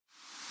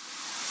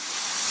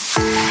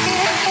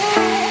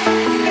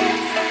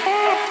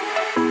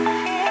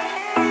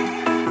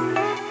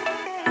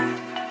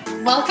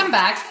Welcome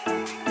back.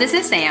 This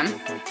is Sam.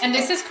 And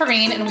this is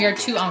Corrine, and we are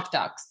two Onc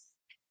Docs.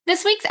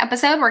 This week's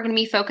episode, we're going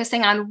to be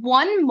focusing on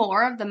one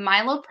more of the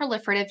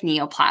myeloproliferative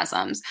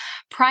neoplasms,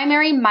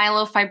 primary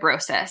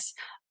myelofibrosis,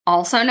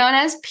 also known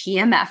as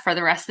PMF for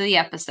the rest of the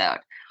episode.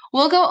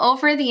 We'll go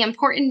over the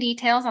important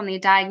details on the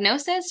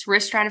diagnosis,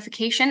 risk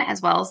stratification,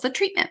 as well as the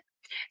treatment.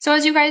 So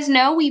as you guys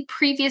know, we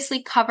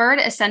previously covered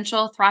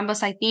essential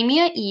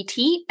thrombocythemia, ET,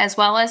 as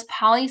well as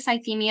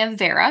polycythemia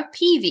vera,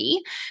 PV.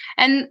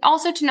 And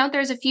also to note,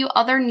 there's a few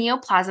other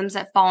neoplasms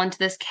that fall into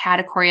this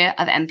category of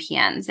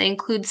MPNs. They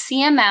include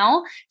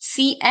CML,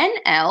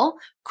 CNL,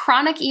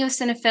 chronic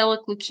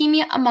eosinophilic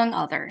leukemia, among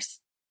others.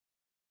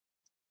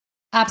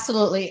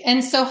 Absolutely.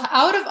 And so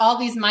out of all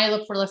these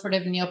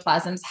myeloproliferative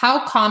neoplasms,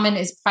 how common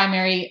is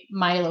primary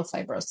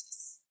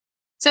myelofibrosis?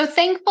 So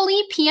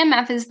thankfully,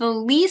 PMF is the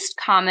least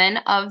common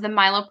of the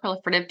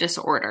myeloproliferative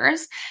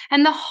disorders,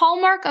 and the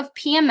hallmark of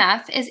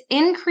PMF is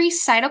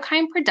increased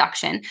cytokine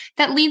production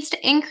that leads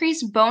to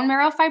increased bone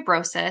marrow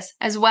fibrosis,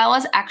 as well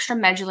as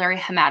extramedullary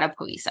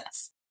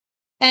hematopoiesis.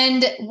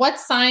 And what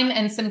sign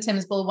and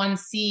symptoms will one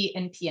see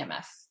in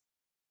PMF?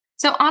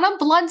 So on a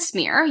blood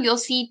smear, you'll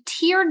see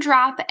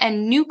teardrop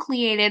and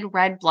nucleated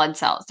red blood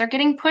cells. They're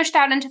getting pushed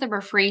out into the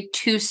periphery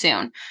too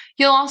soon.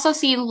 You'll also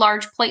see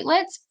large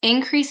platelets,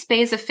 increased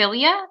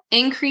basophilia,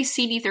 increased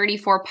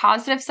CD34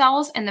 positive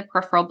cells in the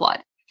peripheral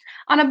blood.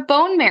 On a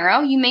bone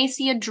marrow, you may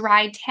see a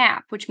dry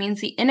tap, which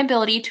means the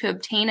inability to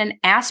obtain an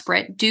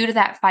aspirate due to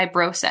that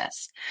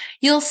fibrosis.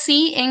 You'll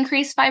see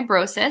increased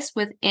fibrosis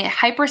with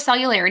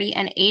hypercellularity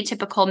and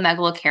atypical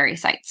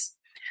megalokaryocytes.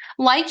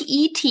 Like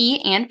ET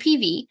and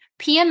PV,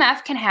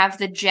 PMF can have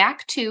the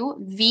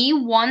JAK2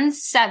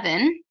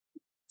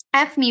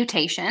 V17F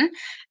mutation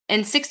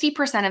in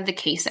 60% of the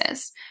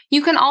cases.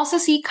 You can also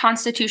see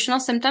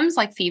constitutional symptoms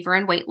like fever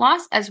and weight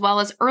loss, as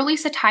well as early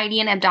satiety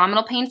and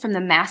abdominal pain from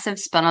the massive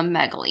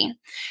splenomegaly.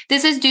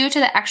 This is due to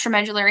the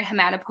extramedullary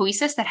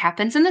hematopoiesis that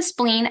happens in the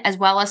spleen, as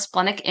well as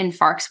splenic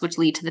infarcts, which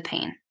lead to the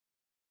pain.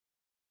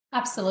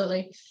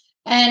 Absolutely.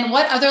 And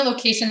what other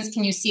locations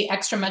can you see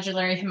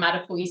extramedullary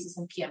hematopoiesis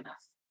in PMF?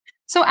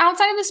 So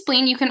outside of the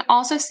spleen, you can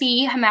also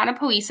see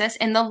hematopoiesis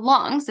in the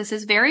lungs. This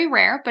is very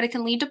rare, but it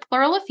can lead to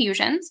pleural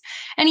effusions.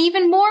 And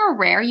even more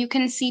rare, you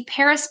can see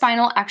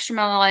paraspinal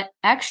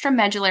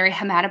extramedullary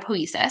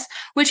hematopoiesis,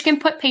 which can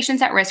put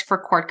patients at risk for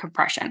cord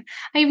compression.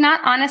 I have not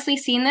honestly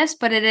seen this,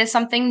 but it is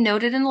something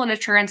noted in the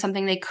literature and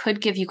something they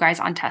could give you guys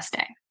on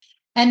testing.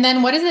 And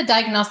then what is the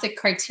diagnostic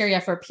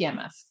criteria for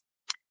PMF?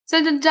 So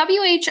the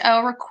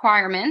WHO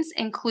requirements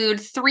include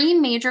three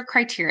major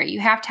criteria. You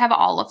have to have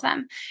all of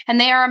them. And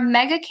they are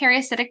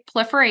megakaryocytic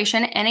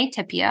proliferation and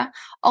atypia,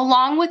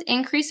 along with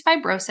increased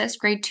fibrosis,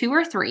 grade 2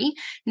 or 3,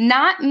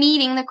 not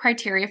meeting the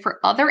criteria for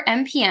other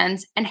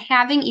MPNs, and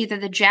having either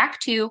the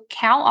JAK2,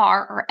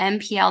 CALR, or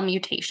MPL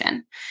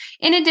mutation.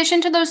 In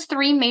addition to those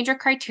three major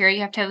criteria,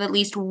 you have to have at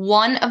least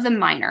one of the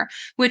minor,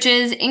 which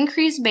is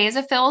increased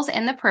basophils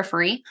in the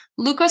periphery,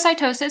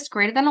 leukocytosis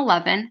greater than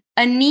 11,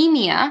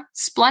 anemia,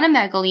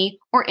 splenomegaly,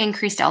 or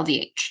increased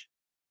LDH.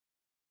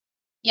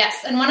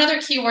 Yes, and one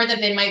other key word that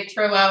they might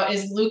throw out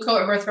is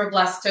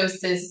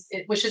leukoerythroblastosis,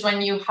 which is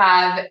when you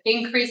have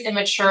increased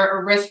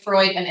immature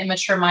erythroid and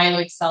immature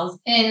myeloid cells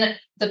in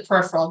the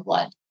peripheral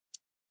blood.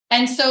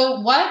 And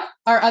so what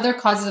are other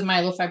causes of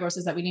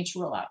myelofibrosis that we need to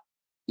rule out?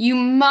 You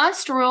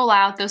must rule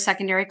out those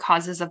secondary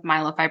causes of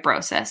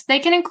myelofibrosis. They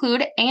can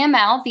include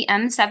AML, the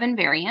M7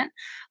 variant,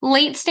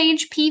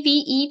 late-stage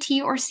PV, ET,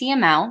 or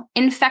CML,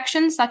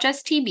 infections such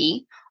as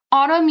TB,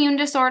 autoimmune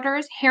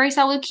disorders, hairy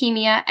cell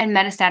leukemia, and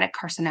metastatic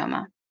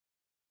carcinoma.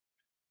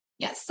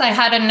 Yes, I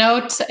had a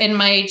note in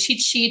my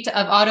cheat sheet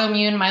of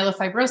autoimmune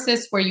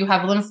myelofibrosis where you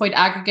have lymphoid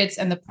aggregates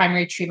and the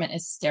primary treatment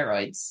is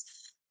steroids.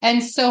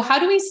 And so how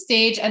do we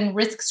stage and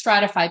risk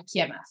stratify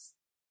PMF?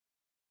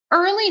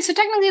 So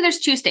technically there's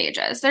two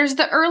stages. There's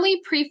the early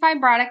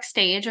prefibrotic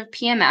stage of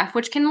PMF,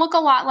 which can look a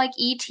lot like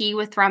ET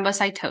with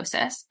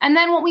thrombocytosis. And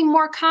then what we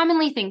more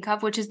commonly think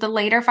of, which is the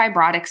later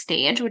fibrotic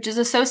stage, which is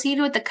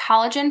associated with the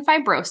collagen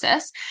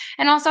fibrosis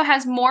and also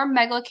has more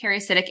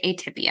megalokaryocytic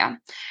atypia.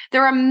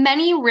 There are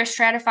many risk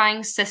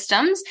stratifying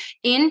systems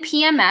in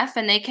PMF,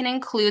 and they can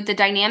include the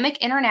Dynamic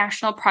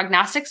International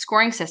Prognostic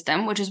Scoring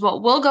System, which is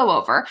what we'll go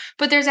over,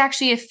 but there's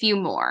actually a few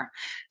more.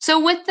 So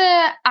with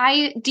the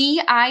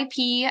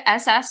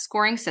DIPSS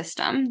scoring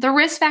system, the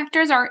risk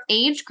factors are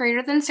age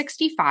greater than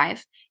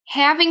 65,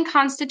 having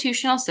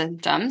constitutional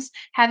symptoms,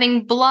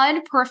 having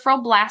blood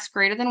peripheral blasts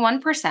greater than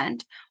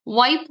 1%,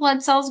 white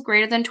blood cells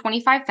greater than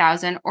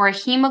 25,000, or a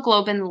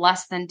hemoglobin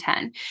less than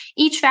 10.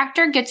 Each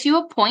factor gets you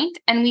a point,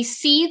 and we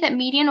see that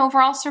median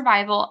overall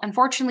survival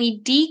unfortunately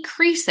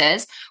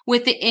decreases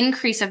with the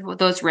increase of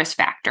those risk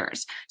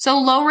factors. So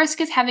low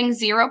risk is having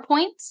 0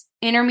 points.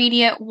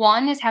 Intermediate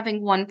 1 is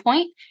having 1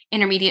 point.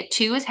 Intermediate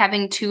 2 is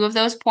having 2 of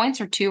those points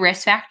or 2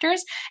 risk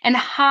factors. And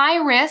high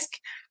risk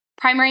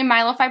primary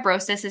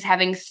myelofibrosis is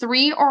having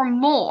 3 or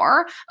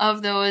more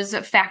of those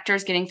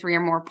factors getting 3 or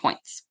more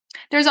points.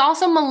 There's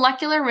also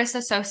molecular risk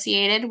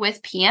associated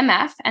with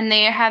PMF, and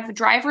they have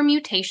driver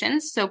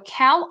mutations. So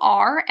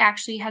CALR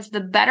actually has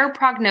the better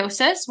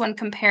prognosis when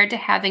compared to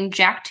having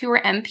JAK2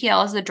 or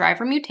MPL as the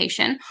driver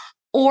mutation,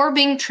 or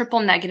being triple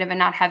negative and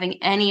not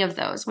having any of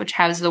those, which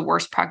has the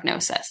worst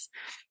prognosis.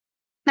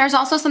 There's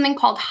also something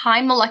called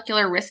high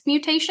molecular risk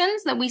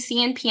mutations that we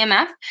see in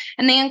PMF,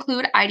 and they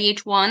include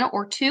IDH1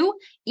 or 2,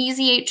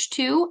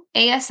 EZH2,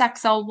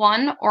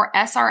 ASXL1, or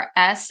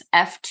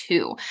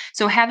SRSF2.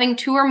 So having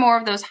 2 or more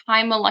of those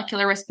high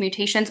molecular risk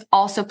mutations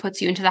also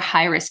puts you into the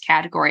high risk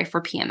category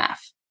for PMF.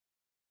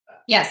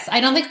 Yes,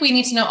 I don't think we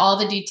need to know all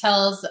the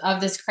details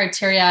of this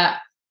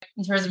criteria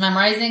in terms of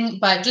memorizing,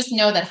 but just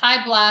know that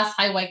high blast,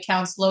 high white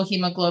counts, low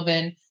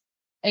hemoglobin,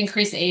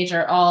 increased age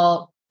are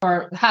all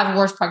or have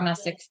worse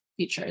prognostic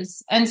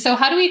features. And so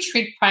how do we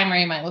treat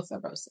primary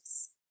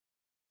myelofibrosis?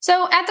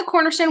 So at the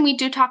Cornerstone, we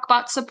do talk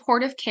about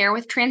supportive care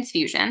with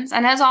transfusions.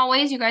 And as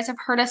always, you guys have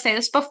heard us say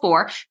this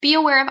before, be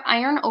aware of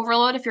iron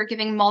overload if you're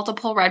giving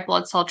multiple red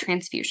blood cell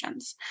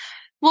transfusions.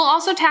 We'll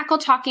also tackle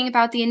talking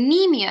about the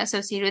anemia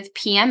associated with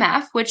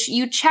PMF, which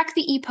you check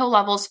the EPO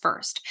levels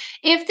first.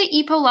 If the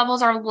EPO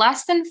levels are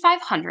less than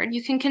 500,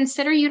 you can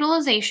consider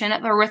utilization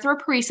of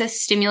erythropoiesis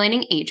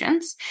stimulating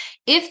agents.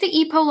 If the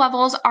EPO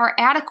levels are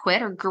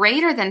adequate or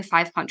greater than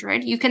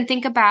 500, you can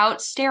think about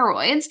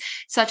steroids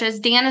such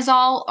as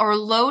danazol or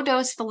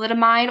low-dose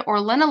thalidomide or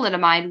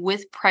lenalidomide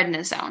with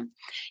prednisone.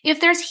 If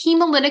there's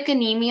hemolytic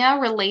anemia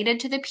related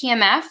to the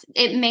PMF,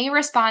 it may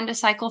respond to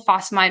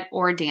cyclophosphamide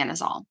or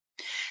danazol.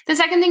 The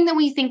second thing that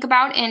we think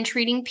about in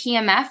treating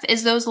PMF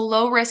is those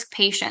low-risk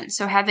patients,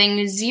 so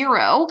having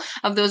 0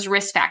 of those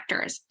risk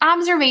factors.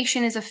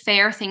 Observation is a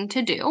fair thing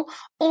to do,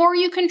 or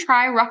you can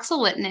try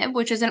ruxolitinib,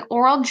 which is an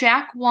oral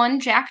JAK1,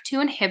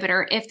 JAK2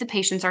 inhibitor if the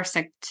patients are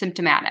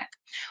symptomatic.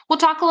 We'll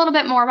talk a little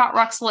bit more about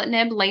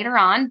ruxolitinib later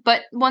on,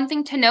 but one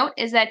thing to note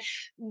is that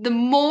the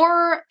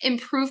more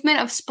improvement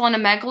of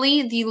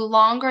splenomegaly, the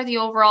longer the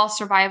overall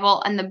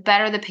survival and the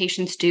better the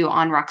patients do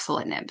on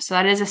ruxolitinib. So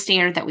that is a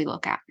standard that we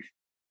look at.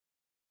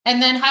 And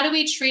then how do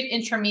we treat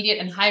intermediate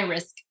and high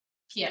risk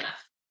PMF?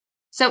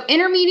 So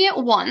intermediate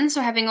 1,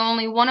 so having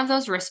only one of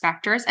those risk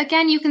factors,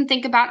 again, you can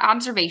think about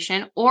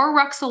observation or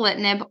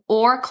ruxolitinib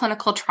or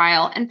clinical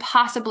trial and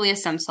possibly a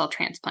stem cell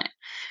transplant.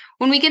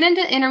 When we get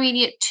into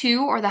intermediate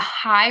 2 or the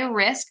high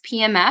risk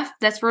PMF,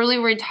 that's really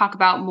where we talk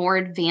about more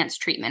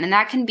advanced treatment. And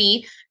that can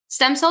be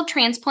stem cell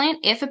transplant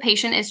if a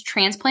patient is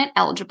transplant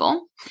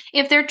eligible.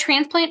 If they're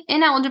transplant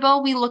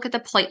ineligible, we look at the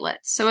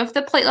platelets. So if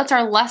the platelets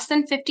are less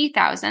than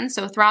 50,000,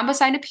 so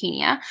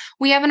thrombocytopenia,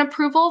 we have an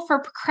approval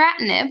for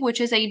pacritinib,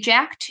 which is a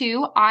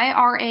JAK2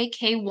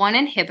 IRAK1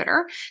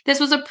 inhibitor.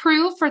 This was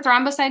approved for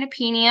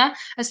thrombocytopenia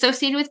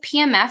associated with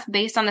PMF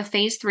based on the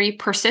phase 3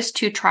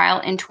 PERSIST-2 trial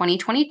in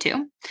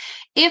 2022.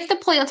 If the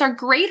platelets are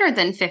greater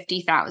than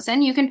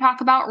 50,000, you can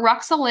talk about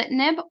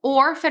ruxolitinib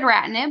or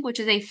fedratinib, which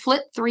is a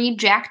FLT3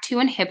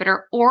 JAK2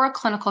 inhibitor or a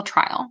clinical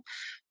trial.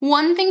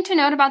 One thing to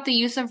note about the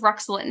use of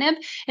ruxolitinib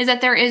is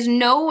that there is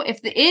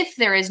if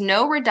there is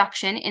no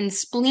reduction in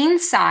spleen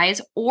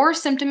size or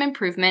symptom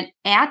improvement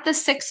at the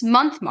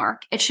 6-month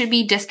mark, it should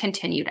be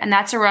discontinued, and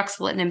that's a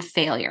ruxolitinib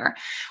failure.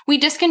 We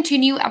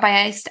discontinue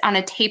based on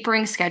a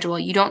tapering schedule.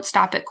 You don't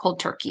stop at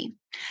cold turkey.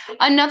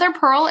 Another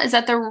pearl is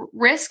that the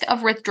risk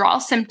of withdrawal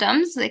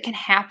symptoms that can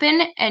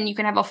happen, and you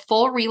can have a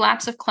full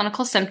relapse of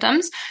clinical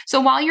symptoms. So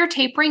while you're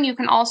tapering, you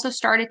can also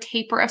start a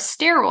taper of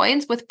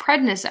steroids with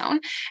prednisone.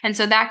 And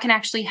so that can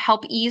actually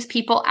help ease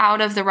people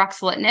out of the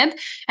ruxolitinib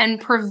and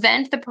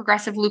prevent the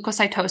progressive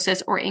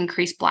leukocytosis or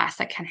increased blast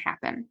that can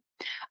happen.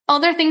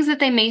 Other things that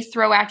they may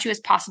throw at you as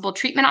possible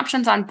treatment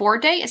options on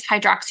board day is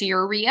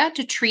hydroxyurea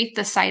to treat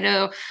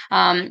the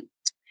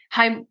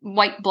high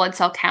white blood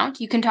cell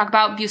count. You can talk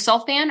about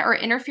busulfan or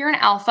interferon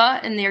alpha,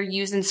 and they're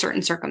used in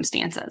certain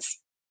circumstances.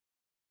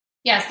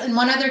 Yes, and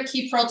one other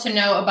key pearl to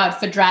know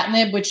about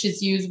fedratinib, which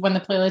is used when the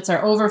platelets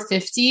are over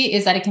 50,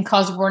 is that it can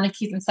cause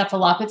Wernicke's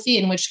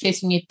encephalopathy, in which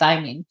case you need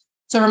thiamine.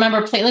 So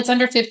remember, platelets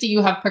under 50,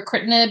 you have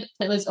pacritinib.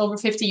 Platelets over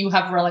 50, you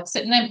have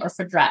ruxolitinib or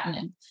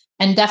fedratinib.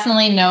 And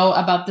definitely know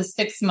about the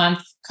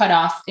 6-month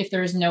cutoff if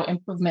there is no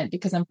improvement,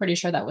 because I'm pretty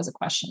sure that was a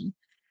question.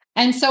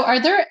 And so are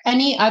there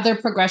any other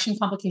progression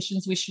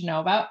complications we should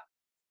know about?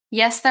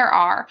 Yes, there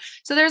are.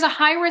 So there's a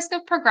high risk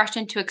of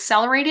progression to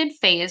accelerated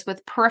phase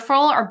with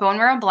peripheral or bone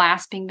marrow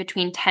blasts being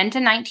between 10 to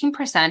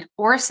 19%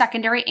 or a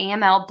secondary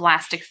AML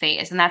blastic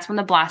phase. And that's when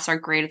the blasts are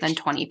greater than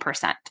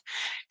 20%.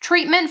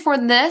 Treatment for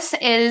this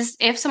is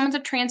if someone's a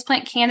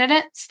transplant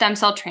candidate, stem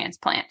cell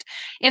transplant.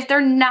 If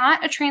they're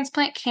not a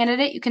transplant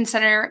candidate, you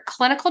consider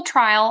clinical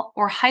trial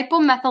or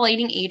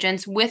hypomethylating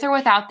agents with or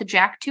without the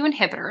JAK2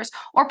 inhibitors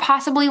or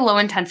possibly low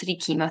intensity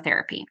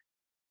chemotherapy.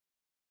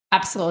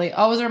 Absolutely.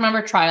 Always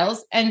remember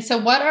trials. And so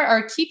what are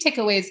our key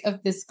takeaways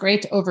of this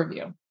great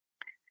overview?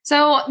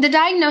 So the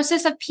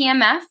diagnosis of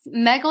PMF,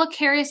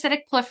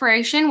 megalokaryocytic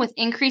proliferation with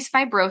increased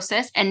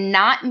fibrosis and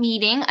not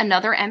meeting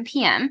another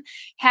MPM,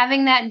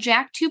 having that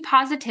JAK2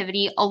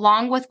 positivity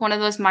along with one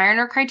of those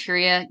minor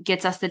criteria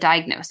gets us the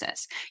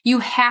diagnosis. You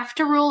have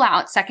to rule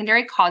out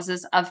secondary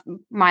causes of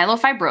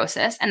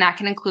myelofibrosis, and that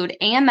can include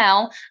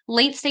AML,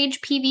 late-stage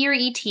PV or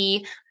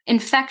ET,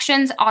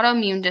 infections,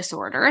 autoimmune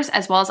disorders,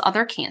 as well as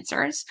other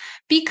cancers.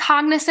 Be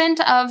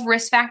cognizant of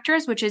risk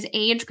factors, which is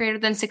age greater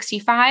than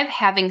 65,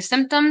 having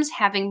symptoms,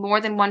 having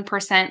more than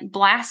 1%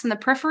 blasts in the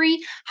periphery,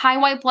 high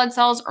white blood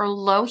cells, or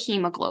low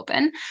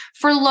hemoglobin.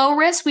 For low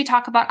risk, we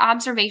talk about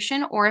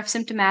observation or, if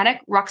symptomatic,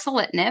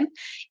 ruxolitinib.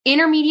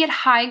 Intermediate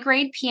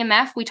high-grade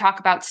PMF, we talk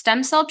about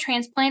stem cell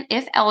transplant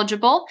if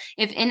eligible.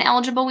 If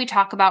ineligible, we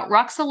talk about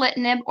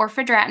ruxolitinib or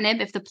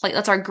fedratinib if the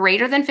platelets are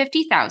greater than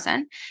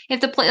 50,000.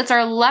 If the platelets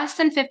are less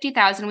than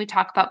 50,000, we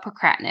talk about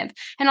pacritinib.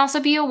 And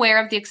also be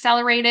aware of the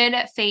accelerated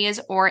phase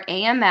or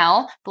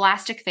AML,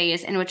 blastic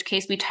phase, in which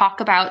case we talk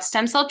about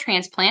stem cell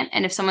transplant.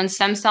 And if someone's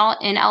stem cell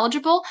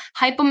ineligible,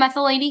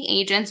 hypomethylating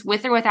agents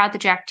with or without the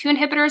JAK2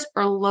 inhibitors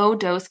or low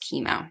dose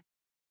chemo.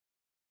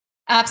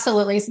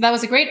 Absolutely. So that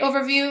was a great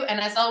overview.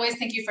 And as always,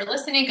 thank you for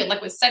listening. Good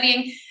luck with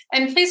studying.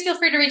 And please feel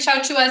free to reach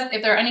out to us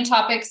if there are any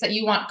topics that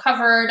you want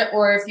covered,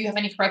 or if you have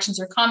any corrections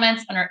or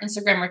comments on our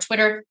Instagram or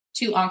Twitter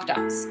to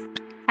OncDocs.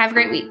 Have a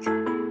great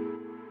week.